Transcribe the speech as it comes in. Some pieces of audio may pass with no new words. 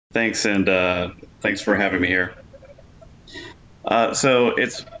Thanks, and thanks for having me here. So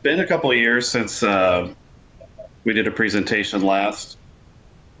it's been a couple of years since we did a presentation last,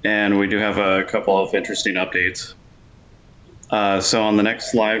 and we do have a couple of interesting updates. So on the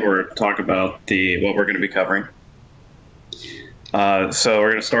next slide, we're talking about the what we're going to be covering. So we're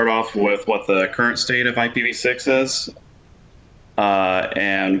going to start off with what the current state of IPv6 is,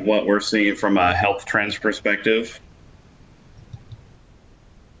 and what we're seeing from a health trends perspective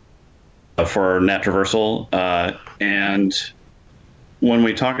for net traversal, and when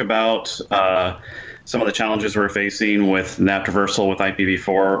we talk about some of the challenges we're facing with NAT traversal with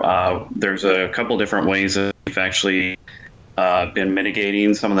IPv4, there's a couple different ways that we've actually been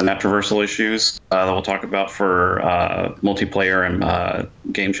mitigating some of the NAT traversal issues that we'll talk about for multiplayer and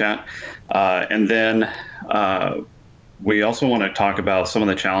game chat. And then we also want to talk about some of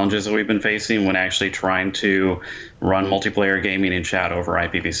the challenges that we've been facing when actually trying to run multiplayer gaming and chat over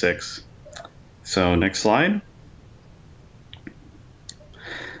IPv6. So next slide.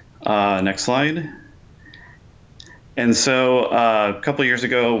 Next slide. And so a couple of years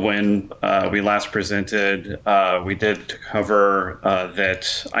ago when we last presented, we did cover that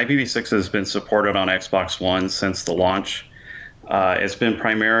IPv6 has been supported on Xbox One since the launch. It's been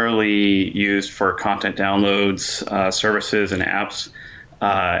primarily used for content downloads, services, and apps.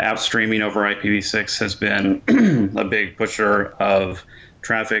 App streaming over IPv6 has been a big pusher of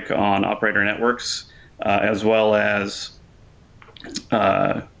traffic on operator networks, as well as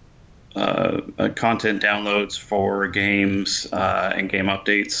content downloads for games and game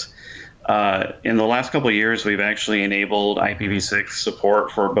updates. In the last couple of years, we've actually enabled IPv6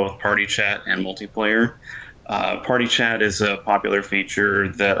 support for both party chat and multiplayer. Party chat is a popular feature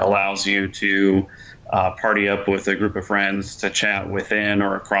that allows you to party up with a group of friends to chat within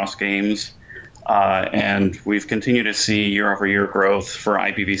or across games. And we've continued to see year-over-year growth for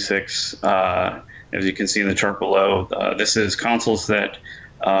IPv6. As you can see in the chart below, this is consoles that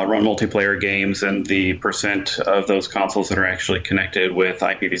run multiplayer games and the percent of those consoles that are actually connected with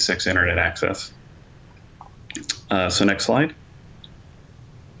IPv6 internet access. So next slide.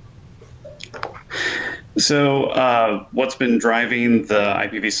 So what's been driving the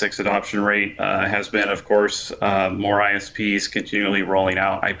IPv6 adoption rate has been, of course, more ISPs continually rolling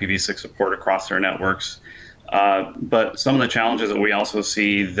out IPv6 support across their networks. But some of the challenges that we also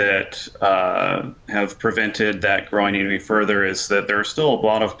see that have prevented that growing any further is that there are still a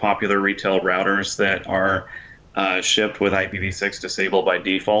lot of popular retail routers that are shipped with IPv6 disabled by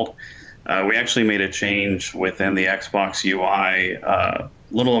default. We actually made a change within the Xbox UI a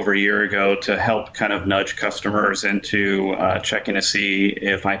little over a year ago to help kind of nudge customers into checking to see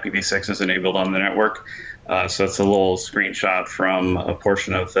if IPv6 is enabled on the network. So it's a little screenshot from a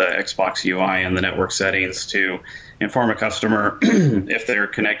portion of the Xbox UI and the network settings to inform a customer if they're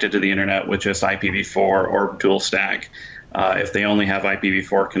connected to the internet with just IPv4 or dual stack. If they only have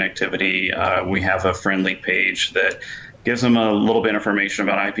IPv4 connectivity, we have a friendly page that gives them a little bit of information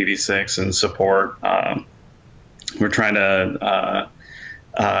about IPv6 and support. We're trying to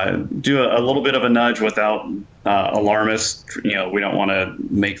do a little bit of a nudge without alarmist. We don't want to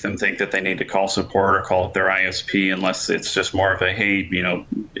make them think that they need to call support or call up their ISP unless it's just more of a, hey,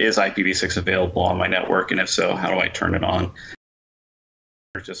 is IPv6 available on my network? And if so, how do I turn it on?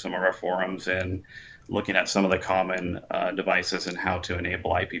 To some of our forums and looking at some of the common devices and how to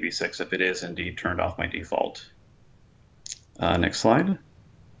enable IPv6 if it is indeed turned off by default. Next slide.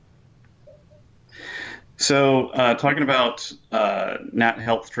 So talking about NAT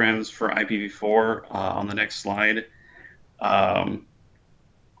health trends for IPv4 on the next slide.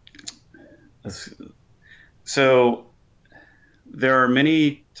 So there are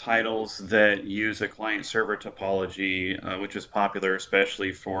many titles that use a client-server topology, which is popular,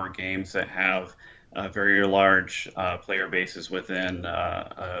 especially for games that have very large player bases within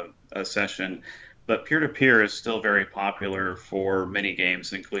a session. But peer-to-peer is still very popular for many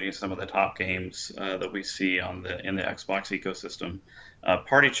games, including some of the top games that we see in the Xbox ecosystem.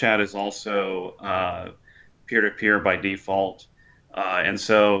 Party chat is also peer-to-peer by default, and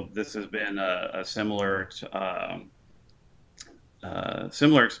so this has been a similar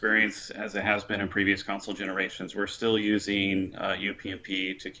experience as it has been in previous console generations. We're still using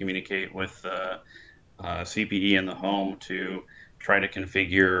UPnP to communicate with CPE in the home to try to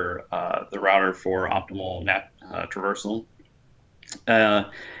configure the router for optimal NAT traversal.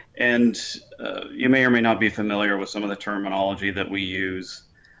 And you may or may not be familiar with some of the terminology that we use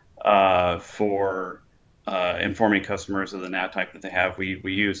for informing customers of the NAT type that they have. We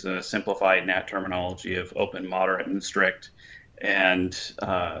use a simplified NAT terminology of open, moderate, and strict. And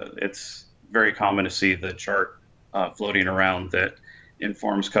it's very common to see the chart floating around that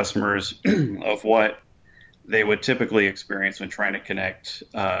informs customers of what they would typically experience when trying to connect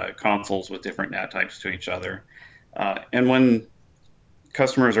consoles with different NAT types to each other. And when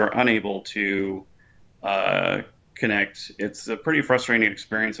customers are unable to connect, it's a pretty frustrating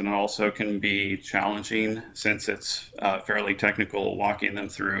experience, and it also can be challenging since it's fairly technical, walking them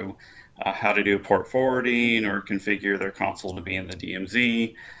through how to do port forwarding or configure their console to be in the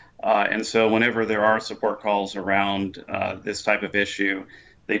DMZ. And so whenever there are support calls around this type of issue,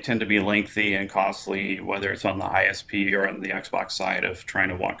 they tend to be lengthy and costly, whether it's on the ISP or on the Xbox side of trying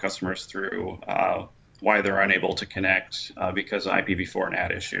to walk customers through why they're unable to connect because of IPv4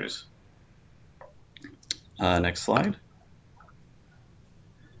 NAT issues. Next slide.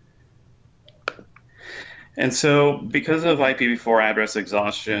 And so because of IPv4 address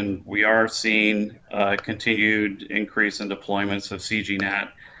exhaustion, we are seeing continued increase in deployments of CGNAT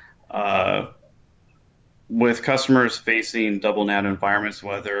with customers facing double NAT environments,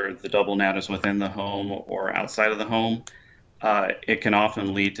 whether the double NAT is within the home or outside of the home. It can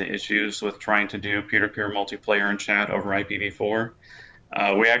often lead to issues with trying to do peer-to-peer multiplayer and chat over IPv4.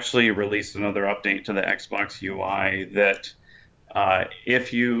 We actually released another update to the Xbox UI that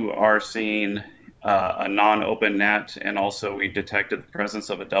if you are seeing a non-open NAT and also we detected the presence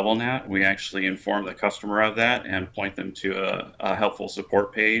of a double NAT, we actually inform the customer of that and point them to a helpful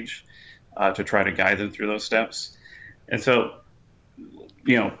support page to try to guide them through those steps. And so,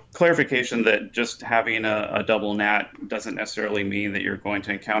 clarification that just having a double NAT doesn't necessarily mean that you're going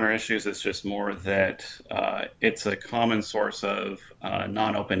to encounter issues. It's just more that it's a common source of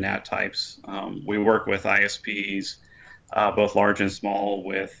non-open NAT types. We work with ISPs, both large and small,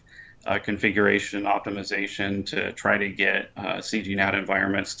 with configuration optimization to try to get CGNAT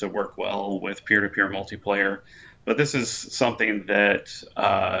environments to work well with peer-to-peer multiplayer. But this is something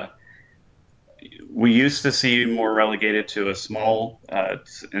that we used to see more relegated to a small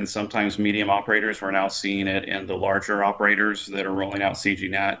and sometimes medium operators. We're now seeing it in the larger operators that are rolling out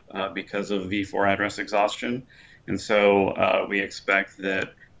CGNAT because of v4 address exhaustion. And so we expect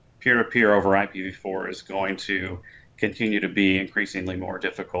that peer-to-peer over IPv4 is going to continue to be increasingly more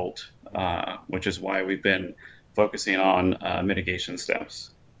difficult, which is why we've been focusing on mitigation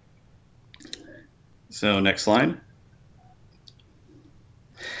steps. So next slide.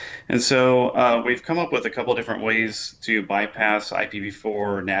 And so we've come up with a couple different ways to bypass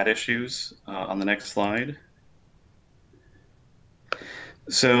IPv4 NAT issues on the next slide.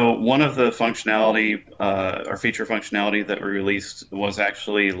 So one of the functionality or feature functionality that we released was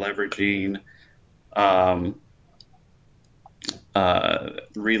actually leveraging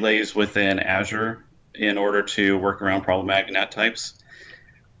relays within Azure in order to work around problematic NAT types.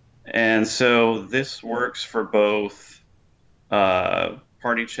 And so this works for both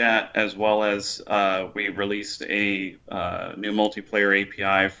party chat as well as we released a new multiplayer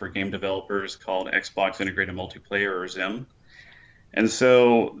API for game developers called Xbox Integrated Multiplayer, or XIM. And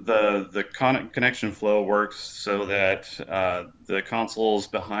so the connection flow works so that the consoles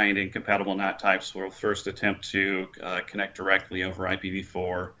behind incompatible NAT types will first attempt to connect directly over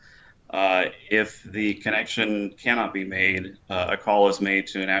IPv4. If the connection cannot be made, a call is made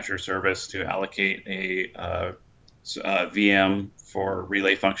to an Azure service to allocate a VM for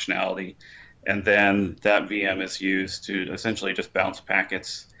relay functionality, and then that VM is used to essentially just bounce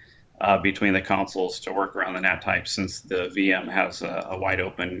packets between the consoles to work around the NAT type, since the VM has a wide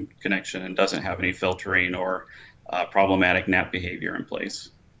open connection and doesn't have any filtering or problematic NAT behavior in place.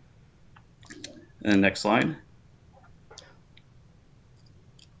 And next slide.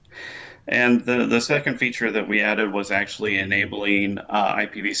 And the second feature that we added was actually enabling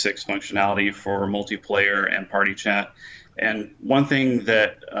IPv6 functionality for multiplayer and party chat. And one thing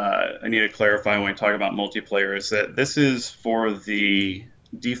that I need to clarify when we talk about multiplayer is that this is for the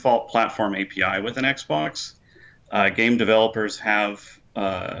default platform API within Xbox. Game developers have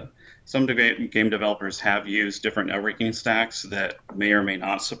some game developers have used different networking stacks that may or may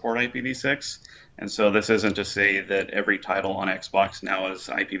not support IPv6. And so this isn't to say that every title on Xbox now is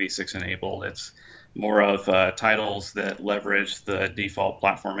IPv6 enabled. It's more of titles that leverage the default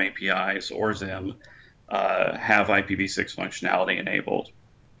platform APIs or XIM have IPv6 functionality enabled.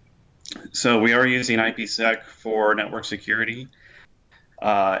 So we are using IPsec for network security.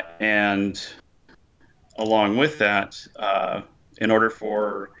 And along with that, in order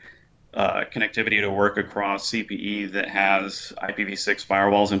for connectivity to work across CPE that has IPv6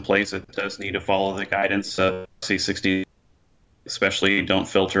 firewalls in place, it does need to follow the guidance of C60, especially don't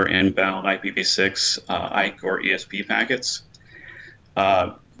filter inbound IPv6 IKE or ESP packets.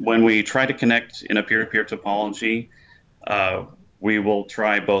 When we try to connect in a peer-to-peer topology, we will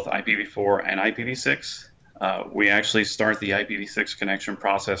try both IPv4 and IPv6. We actually start the IPv6 connection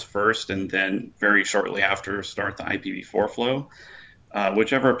process first, and then very shortly after start the IPv4 flow.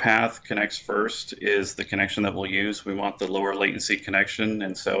 Whichever path connects first is the connection that we'll use. We want the lower latency connection,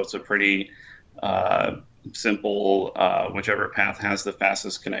 and so it's a pretty simple, whichever path has the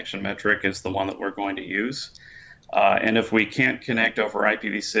fastest connection metric is the one that we're going to use. And if we can't connect over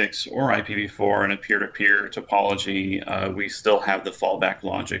IPv6 or IPv4 in a peer-to-peer topology, we still have the fallback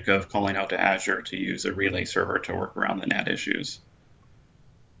logic of calling out to Azure to use a relay server to work around the NAT issues.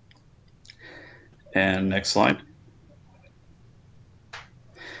 And next slide.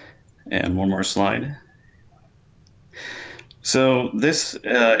 And one more slide. So this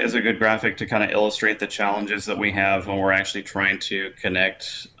is a good graphic to kind of illustrate the challenges that we have when we're actually trying to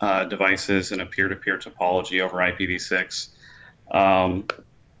connect devices in a peer-to-peer topology over IPv6.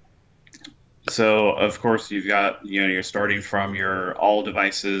 So of course you've got, you're starting from your all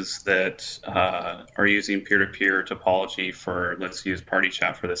devices that are using peer-to-peer topology for, let's use party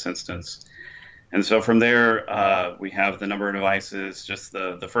chat for this instance. And so from there, we have the number of devices, just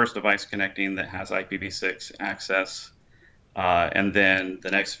the first device connecting that has IPv6 access. And then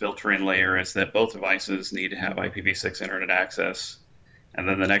the next filtering layer is that both devices need to have IPv6 internet access. And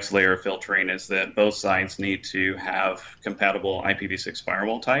then the next layer of filtering is that both sides need to have compatible IPv6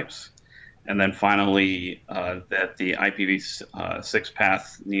 firewall types. And then finally, that the IPv6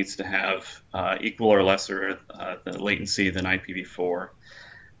 path needs to have equal or lesser the latency than IPv4.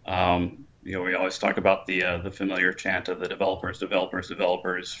 We always talk about the familiar chant of the developers, developers,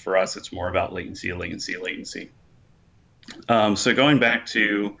 developers. For us, it's more about latency, latency, latency. So going back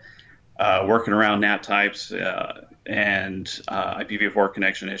to working around NAT types and IPv4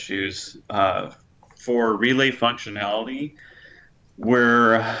 connection issues, for relay functionality,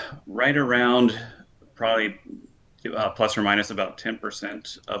 we're right around probably plus or minus about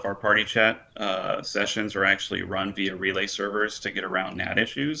 10% of our party chat sessions are actually run via relay servers to get around NAT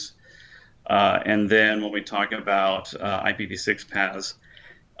issues. And then when we talk about IPv6 paths,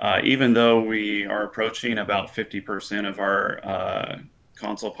 even though we are approaching about 50% of our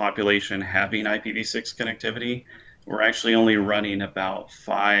console population having IPv6 connectivity, we're actually only running about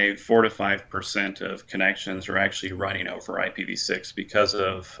 4 to 5% of connections are actually running over IPv6 because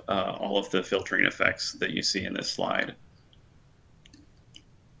of all of the filtering effects that you see in this slide.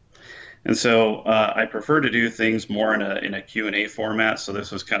 And so I prefer to do things more in a Q&A format. So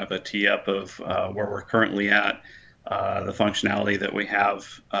this was kind of a tee-up of where we're currently at, the functionality that we have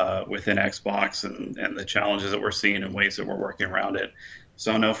within Xbox and the challenges that we're seeing and ways that we're working around it. So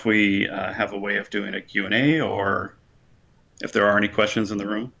I don't know if we have a way of doing a Q&A or if there are any questions in the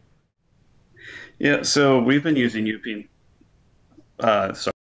room. Yeah, so we've been using UPnP.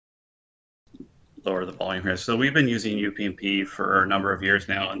 Sorry, lower the volume here. So we've been using UPnP for a number of years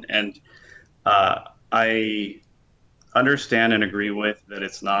now, and I understand and agree with that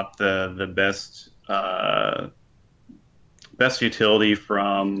it's not the best utility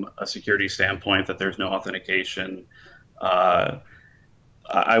from a security standpoint, that there's no authentication.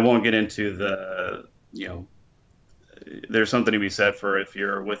 I won't get into there's something to be said for if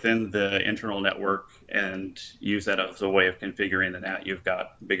you're within the internal network and use that as a way of configuring the NAT, you've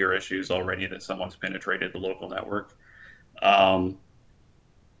got bigger issues already that someone's penetrated the local network. In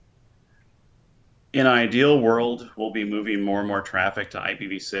an ideal world, we'll be moving more and more traffic to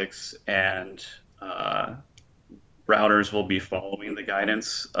IPv6, and routers will be following the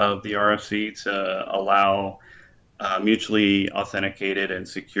guidance of the RFC to allow mutually authenticated and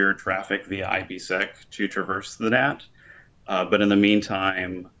secure traffic via IPsec to traverse the NAT. But in the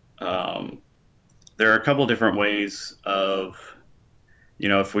meantime, there are a couple different ways of,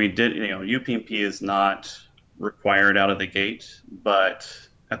 if we did, UPnP is not required out of the gate, but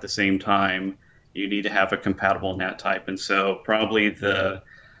at the same time, you need to have a compatible NAT type. And so probably the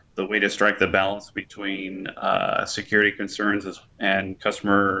way to strike the balance between security concerns and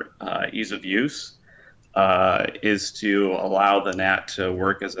customer ease of use is to allow the NAT to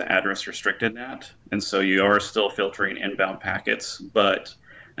work as an address restricted NAT. And so you are still filtering inbound packets, but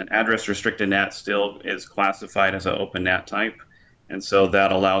an address restricted NAT still is classified as an open NAT type. And so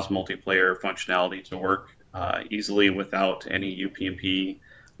that allows multiplayer functionality to work easily without any UPnP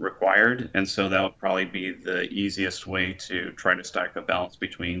required. And so that would probably be the easiest way to try to strike a balance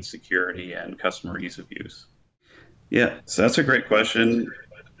between security and customer ease of use. Yeah, so that's a great question.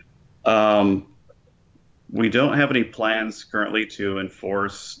 We don't have any plans currently to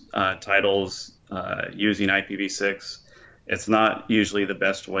enforce titles using IPv6. It's not usually the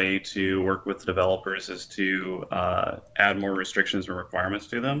best way to work with developers is to add more restrictions and requirements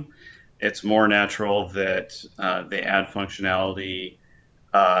to them. It's more natural that they add functionality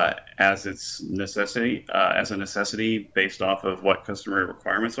as as a necessity based off of what customer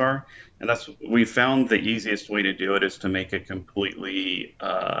requirements are. And we found the easiest way to do it is to make it completely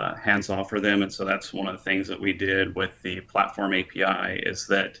hands off for them. And so that's one of the things that we did with the platform API is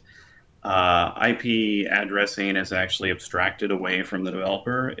that IP addressing is actually abstracted away from the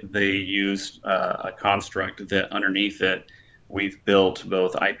developer. They used a construct that underneath it, we've built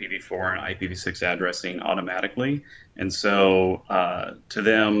both IPv4 and IPv6 addressing automatically. And so to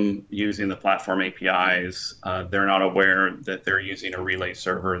them, using the platform APIs, they're not aware that they're using a relay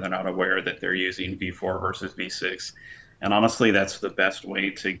server. They're not aware that they're using v4 versus v6. And honestly, that's the best way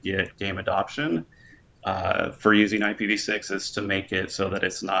to get game adoption for using IPv6 is to make it so that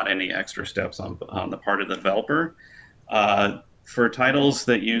it's not any extra steps on the part of the developer. For titles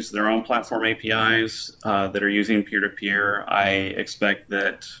that use their own platform APIs that are using peer-to-peer, I expect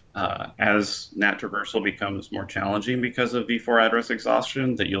that as NAT traversal becomes more challenging because of v4 address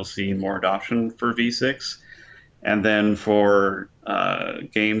exhaustion, that you'll see more adoption for v6. And then for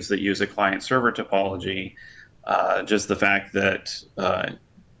games that use a client-server topology, just the fact that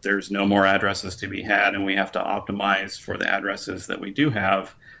there's no more addresses to be had and we have to optimize for the addresses that we do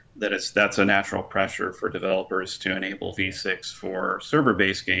have, that's a natural pressure for developers to enable v6 for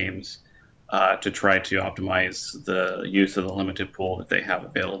server-based games to try to optimize the use of the limited pool that they have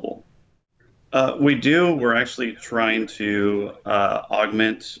available. We're actually trying to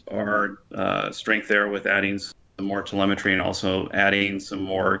augment our strength there with adding some more telemetry and also adding some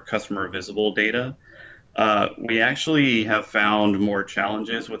more customer visible data. We actually have found more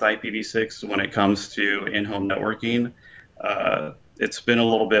challenges with IPv6 when it comes to in-home networking. It's been a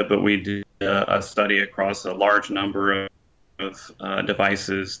little bit, but we did a study across a large number of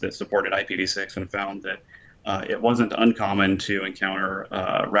devices that supported IPv6 and found that it wasn't uncommon to encounter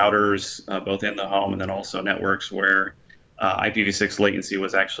routers both in the home and then also networks where IPv6 latency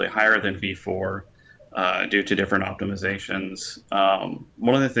was actually higher than v4 due to different optimizations.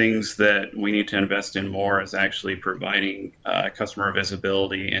 One of the things that we need to invest in more is actually providing customer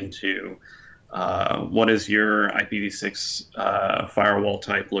visibility into what does your IPv6 firewall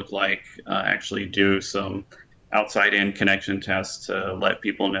type look like? Actually do some outside-in connection tests to let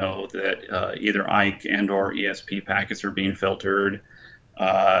people know that either IKE and or ESP packets are being filtered,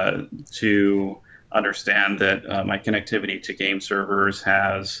 to understand that my connectivity to game servers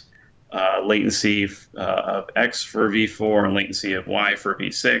has latency of X for v4 and latency of Y for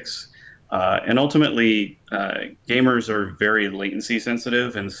v6. And ultimately, gamers are very latency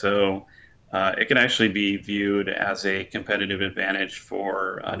sensitive, and so it can actually be viewed as a competitive advantage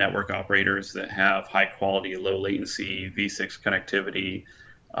for network operators that have high quality, low latency v6 connectivity.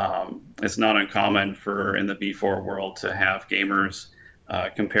 It's not uncommon in the v4 world to have gamers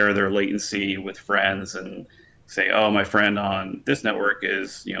compare their latency with friends and say, oh, my friend on this network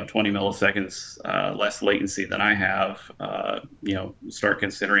is 20 milliseconds less latency than I have. Start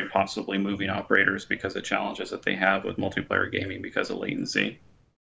considering possibly moving operators because of challenges that they have with multiplayer gaming because of latency.